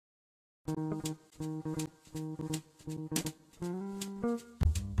There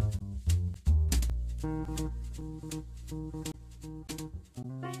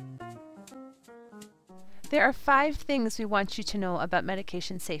are 5 things we want you to know about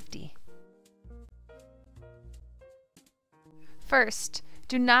medication safety. First,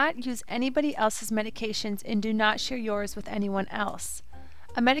 do not use anybody else's medications and do not share yours with anyone else.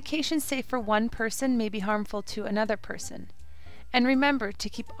 A medication safe for one person may be harmful to another person. And remember to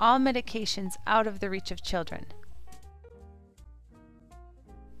keep all medications out of the reach of children.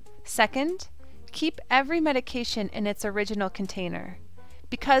 Second, keep every medication in its original container.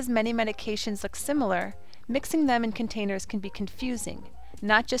 Because many medications look similar, mixing them in containers can be confusing,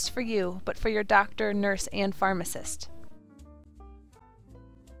 not just for you, but for your doctor, nurse, and pharmacist.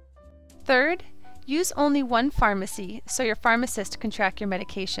 Third, use only one pharmacy so your pharmacist can track your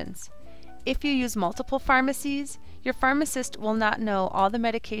medications. If you use multiple pharmacies, your pharmacist will not know all the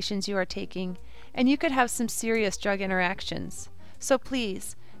medications you are taking, and you could have some serious drug interactions. So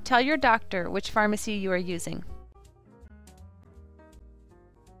please, tell your doctor which pharmacy you are using.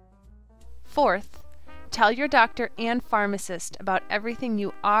 Fourth, tell your doctor and pharmacist about everything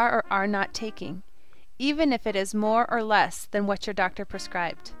you are or are not taking, even if it is more or less than what your doctor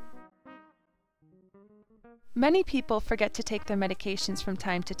prescribed. Many people forget to take their medications from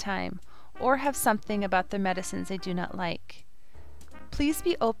time to time, or have something about the medicines they do not like. Please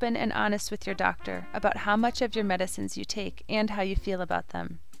be open and honest with your doctor about how much of your medicines you take and how you feel about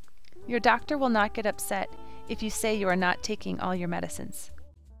them. Your doctor will not get upset if you say you are not taking all your medicines.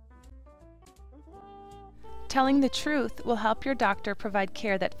 Telling the truth will help your doctor provide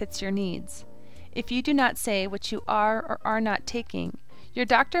care that fits your needs. If you do not say what you are or are not taking, your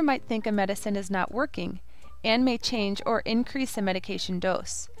doctor might think a medicine is not working and may change or increase the medication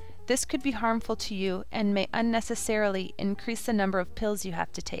dose. This could be harmful to you and may unnecessarily increase the number of pills you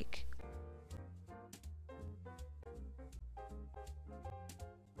have to take.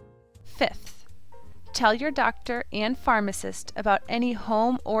 Fifth, tell your doctor and pharmacist about any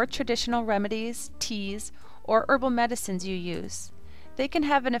home or traditional remedies, teas, or herbal medicines you use. They can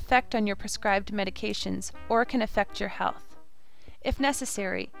have an effect on your prescribed medications or can affect your health. If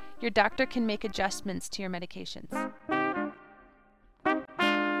necessary, your doctor can make adjustments to your medications.